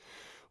great.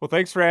 Well,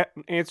 thanks for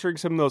answering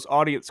some of those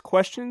audience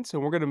questions,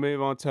 and we're going to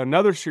move on to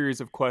another series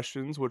of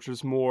questions, which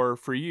is more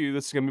for you.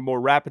 This is going to be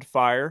more rapid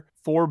fire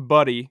for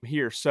Buddy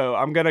here. So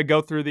I'm going to go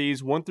through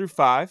these 1 through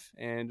 5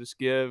 and just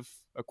give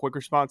a quick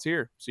response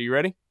here. So you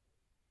ready?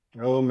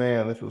 Oh,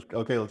 man.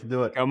 Okay. Let's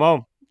do it. Come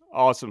on.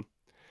 Awesome.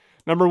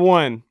 Number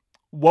 1,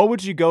 what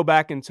would you go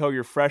back and tell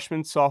your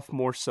freshman,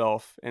 sophomore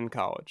self in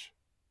college?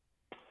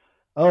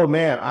 Oh,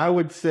 man. I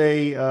would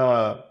say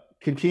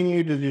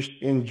continue to just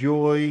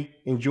enjoy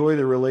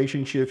the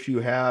relationships you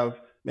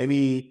have.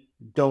 Maybe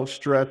don't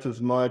stress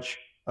as much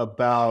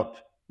about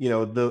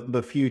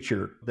the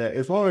future. That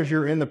as long as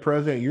you're in the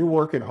present, you're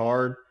working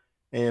hard,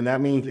 and that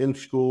means in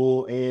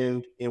school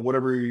and in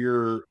whatever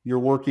you're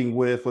working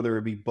with, whether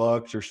it be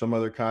Bucks or some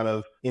other kind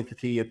of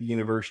entity at the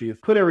university.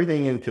 Put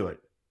everything into it,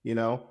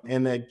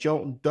 and that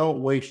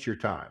don't waste your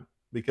time,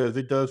 because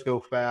it does go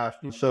fast.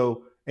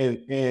 So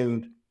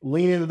and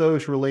lean into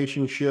those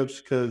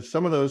relationships because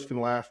some of those can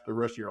last the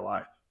rest of your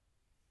life.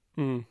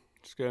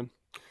 That's good.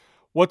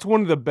 What's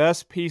one of the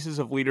best pieces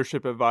of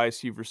leadership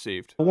advice you've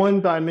received? The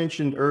ones I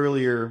mentioned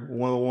earlier,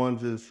 one of the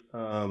ones is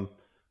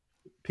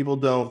people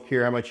don't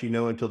care how much you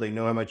know until they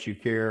know how much you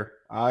care.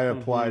 I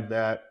applied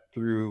that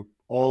through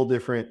all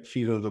different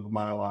seasons of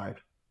my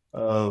life.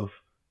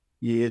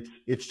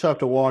 It's tough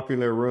to walk in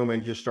their room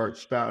and just start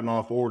spouting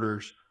off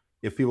orders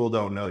if people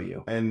don't know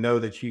you and know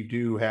that you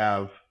do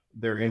have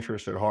their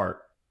interests at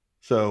heart.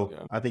 So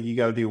I think you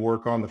got to do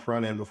work on the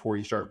front end before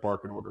you start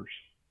barking orders.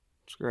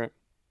 That's great.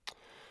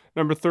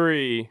 Number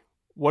 3,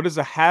 what is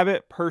a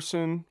habit,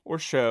 person, or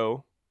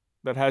show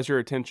that has your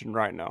attention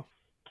right now?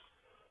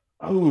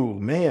 Oh,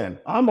 man.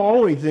 I'm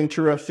always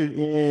interested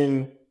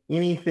in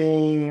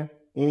anything,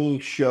 any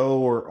show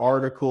or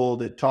article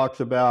that talks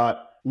about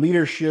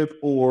leadership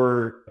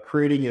or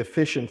creating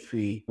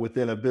efficiency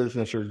within a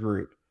business or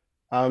group.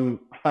 I'm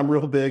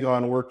real big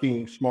on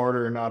working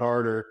smarter and not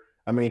harder.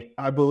 I mean,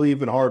 I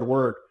believe in hard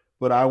work,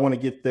 but I want to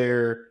get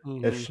there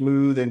as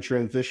smooth and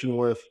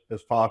transitionless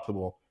as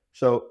possible.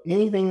 So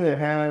anything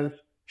that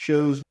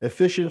shows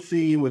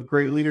efficiency with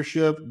great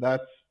leadership,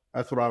 that's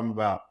what I'm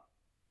about.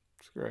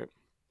 That's great.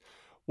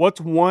 What's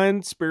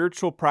one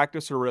spiritual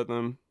practice or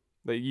rhythm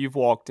that you've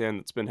walked in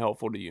that's been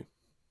helpful to you?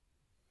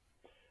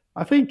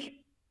 I think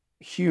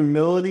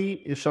humility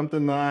is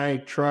something that I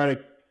try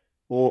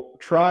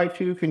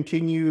to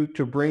continue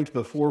to bring to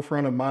the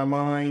forefront of my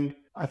mind.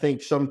 I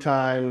think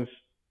sometimes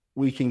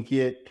we can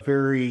get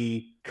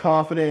very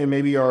confident in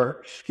maybe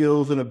our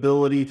skills and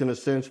abilities in a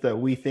sense that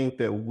we think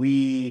that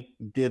we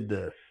did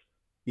this.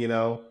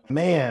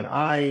 Man,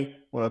 I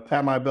want to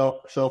pat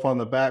myself on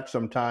the back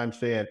sometimes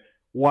saying,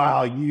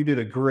 wow, you did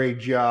a great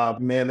job,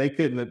 man. This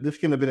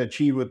couldn't have been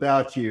achieved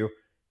without you.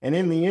 And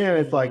in the end,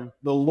 it's like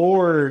the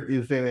Lord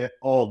is in it,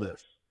 all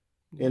this,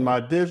 in my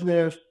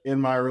business,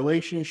 in my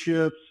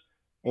relationships,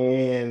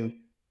 and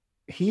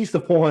He's the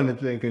one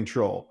that's in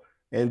control.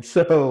 And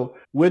so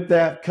with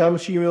that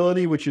comes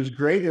humility, which is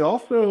great. It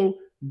also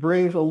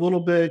brings a little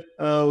bit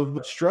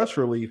of stress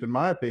relief, in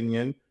my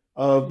opinion,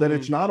 of that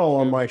it's not all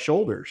on my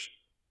shoulders,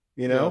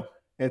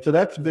 And so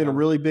that's been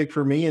really big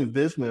for me in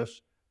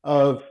business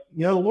of,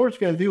 the Lord's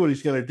going to do what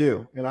He's going to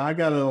do. And I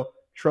got to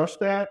trust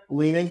that,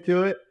 lean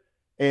into it,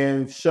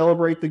 and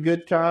celebrate the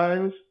good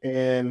times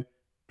and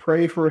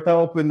pray for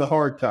help in the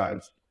hard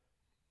times.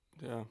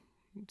 Yeah,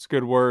 it's a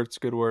good word. It's a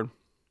good word.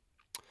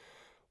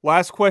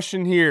 Last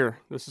question here.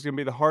 This is going to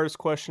be the hardest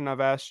question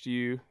I've asked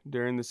you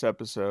during this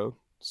episode,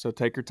 so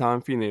take your time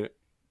if you need it.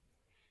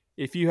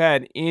 If you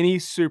had any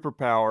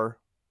superpower,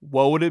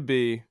 what would it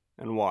be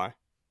and why?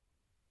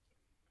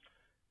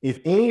 If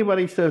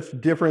anybody says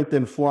different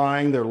than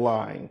flying, they're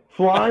lying.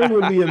 Flying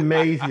would be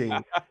amazing.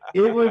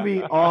 It would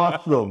be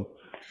awesome.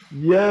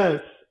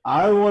 Yes,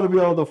 I want to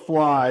be able to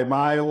fly.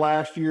 My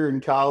last year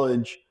in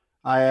college,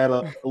 I had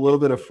a little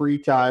bit of free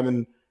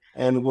time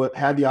and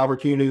had the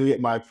opportunity to get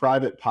my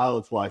private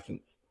pilot's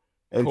license.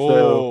 And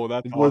so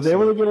that's was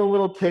able to get a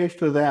little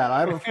taste of that.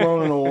 I haven't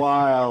flown in a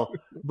while,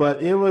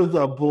 but it was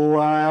a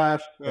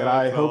blast. And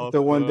I hope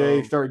to one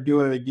day start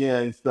doing it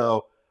again.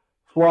 So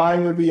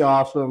flying would be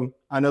awesome.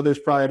 I know there's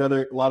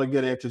probably a lot of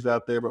good answers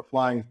out there, but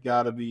flying's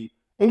got to be.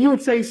 And you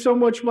would save so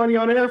much money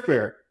on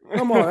airfare.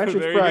 Come on, that's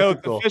just there practical.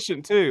 You go. It's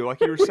efficient too,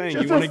 like you were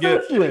saying. You want to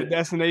get the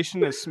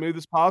destination as smooth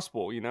as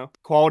possible.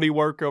 Quality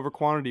work over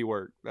quantity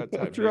work.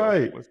 That's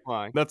right. With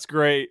flying, that's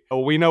great.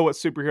 Well, we know what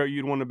superhero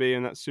you'd want to be,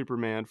 and that's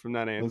Superman from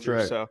that answer.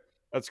 That's right. So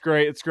that's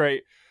great. It's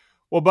great.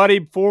 Well, buddy,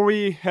 before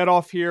we head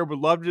off here, would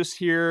love to just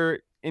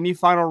hear any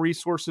final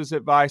resources,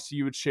 advice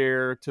you would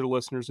share to the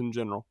listeners in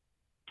general.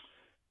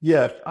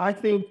 Yes, I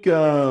think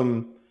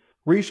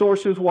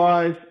resources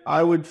wise,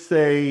 I would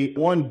say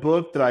one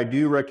book that I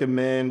do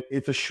recommend.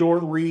 It's a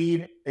short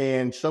read,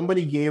 and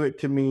somebody gave it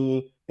to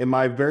me in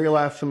my very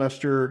last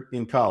semester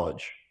in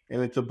college.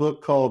 And it's a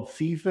book called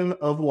Season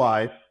of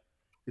Life.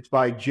 It's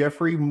by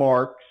Jeffrey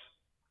Marks,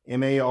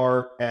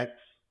 Marx.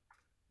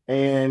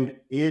 And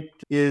it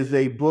is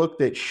a book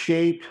that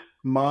shaped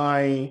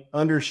my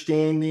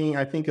understanding,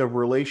 I think, of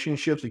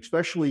relationships,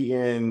 especially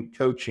in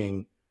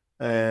coaching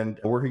and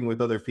working with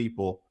other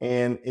people.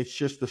 And it's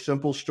just the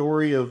simple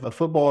story of a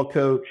football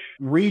coach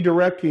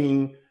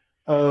redirecting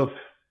of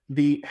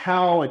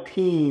how a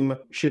team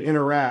should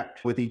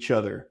interact with each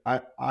other.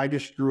 I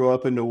just grew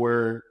up into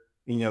where,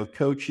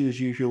 coaches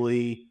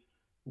usually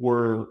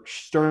were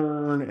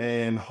stern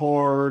and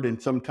hard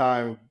and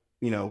sometimes,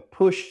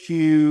 pushed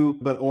you,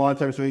 but a lot of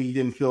times maybe you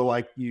didn't feel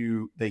like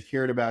they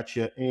cared about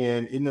you.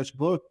 And in this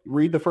book,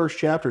 read the first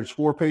chapter. It's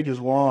 4 pages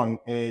long,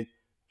 and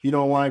if you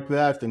don't like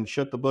that, then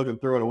shut the book and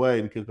throw it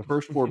away, because the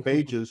first 4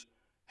 pages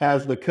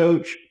has the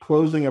coach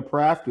closing a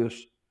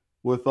practice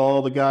with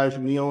all the guys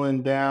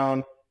kneeling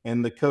down,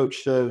 and the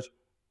coach says,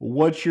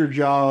 what's your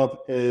job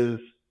as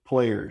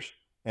players?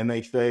 And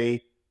they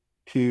say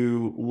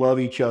to love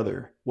each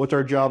other. What's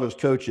our job as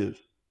coaches?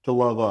 To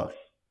love us.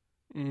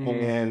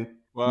 And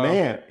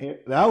man,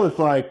 that was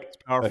like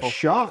a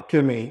shock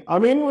to me. I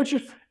mean,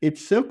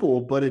 it's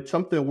simple, but it's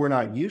something we're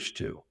not used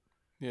to.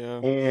 Yeah.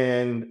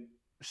 And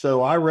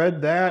So I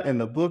read that, and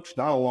the book's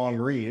not a long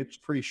read. It's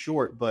pretty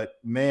short, but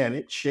man,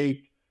 it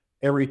shaped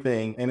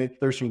everything. And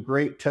there's some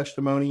great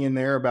testimony in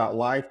there about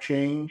life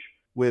change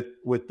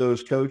with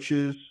those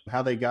coaches,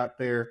 how they got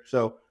there.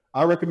 So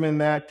I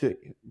recommend that to,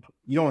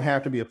 you don't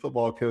have to be a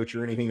football coach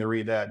or anything to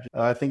read that.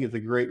 I think it's a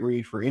great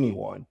read for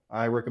anyone.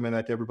 I recommend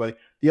that to everybody.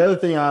 The other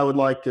thing I would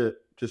like to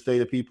say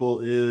to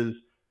people is,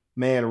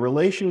 man,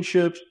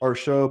 relationships are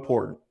so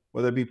important,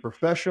 whether it be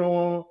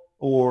professional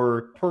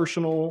or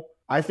personal.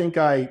 I think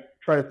I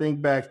try to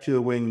think back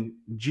to when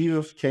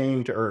Jesus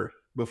came to earth.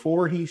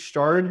 Before he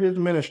started his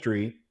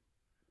ministry,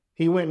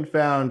 he went and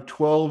found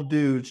 12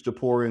 dudes to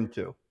pour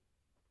into.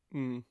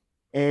 Mm.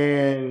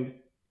 And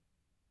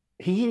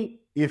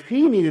if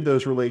he needed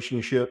those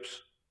relationships,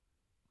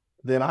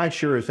 then I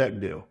sure as heck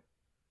do.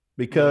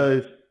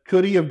 Because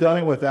could he have done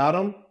it without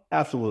them?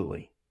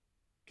 Absolutely.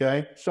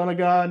 Okay. Son of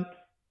God,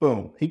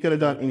 boom. He could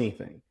have done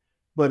anything.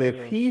 But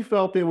if he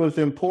felt it was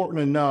important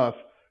enough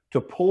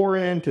to pour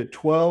into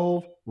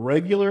 12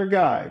 regular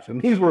guys,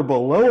 and these were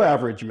below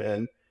average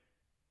men,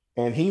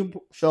 and he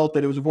felt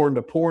that it was important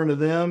to pour into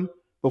them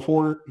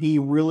before he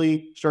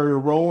really started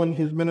rolling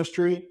his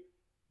ministry,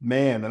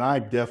 man, then I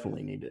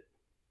definitely need it.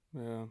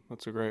 Yeah,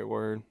 that's a great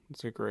word.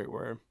 That's a great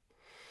word.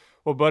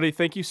 Well, buddy,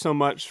 thank you so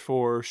much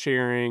for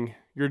sharing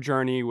your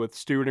journey with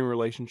stewarding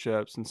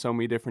relationships in so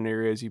many different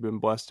areas you've been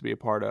blessed to be a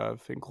part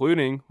of,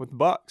 including with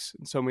Bucks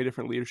in so many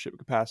different leadership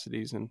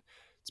capacities. And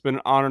it's been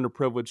an honor and a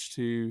privilege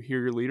to hear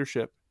your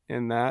leadership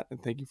in that.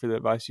 And thank you for the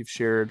advice you've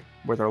shared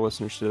with our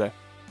listeners today.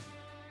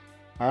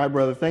 All right,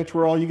 brother. Thanks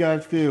for all you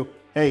guys do.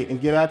 Hey,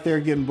 and get out there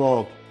and get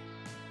involved.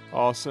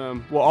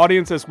 Awesome. Well,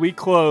 audience, as we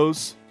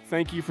close,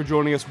 thank you for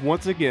joining us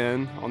once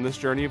again on this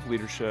journey of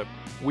leadership.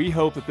 We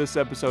hope that this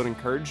episode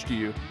encouraged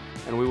you,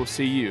 and we will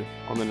see you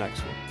on the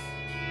next one.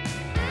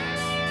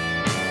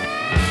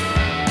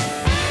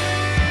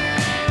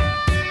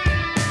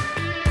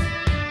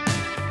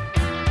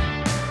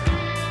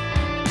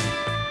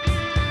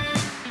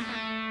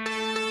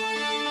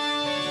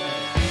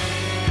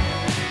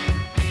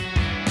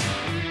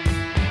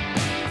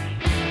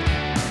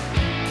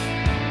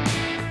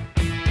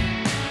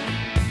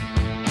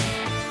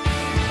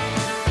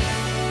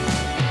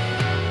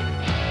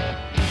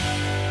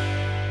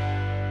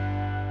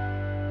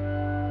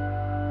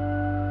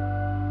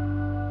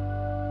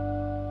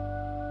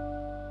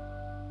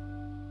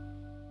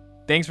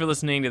 Thanks for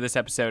listening to this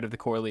episode of the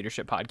Core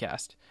Leadership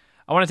Podcast.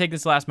 I want to take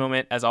this last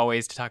moment, as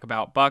always, to talk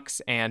about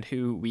Bucks and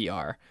who we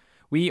are.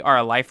 We are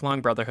a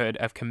lifelong brotherhood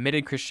of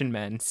committed Christian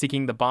men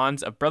seeking the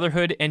bonds of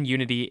brotherhood and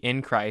unity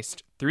in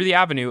Christ through the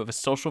avenue of a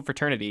social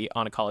fraternity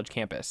on a college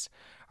campus.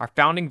 Our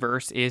founding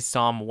verse is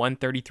Psalm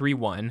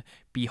 133:1,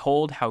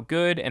 "Behold how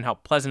good and how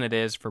pleasant it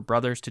is for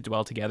brothers to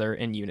dwell together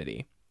in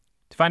unity."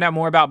 To find out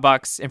more about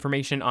Bucks,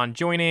 information on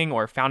joining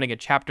or founding a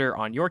chapter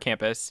on your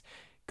campus,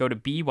 go to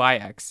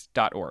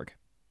byx.org.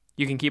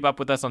 You can keep up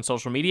with us on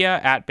social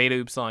media at Beta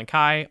Upsilon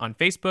Chi on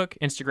Facebook,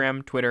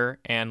 Instagram, Twitter,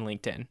 and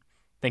LinkedIn.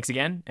 Thanks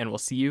again, and we'll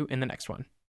see you in the next one.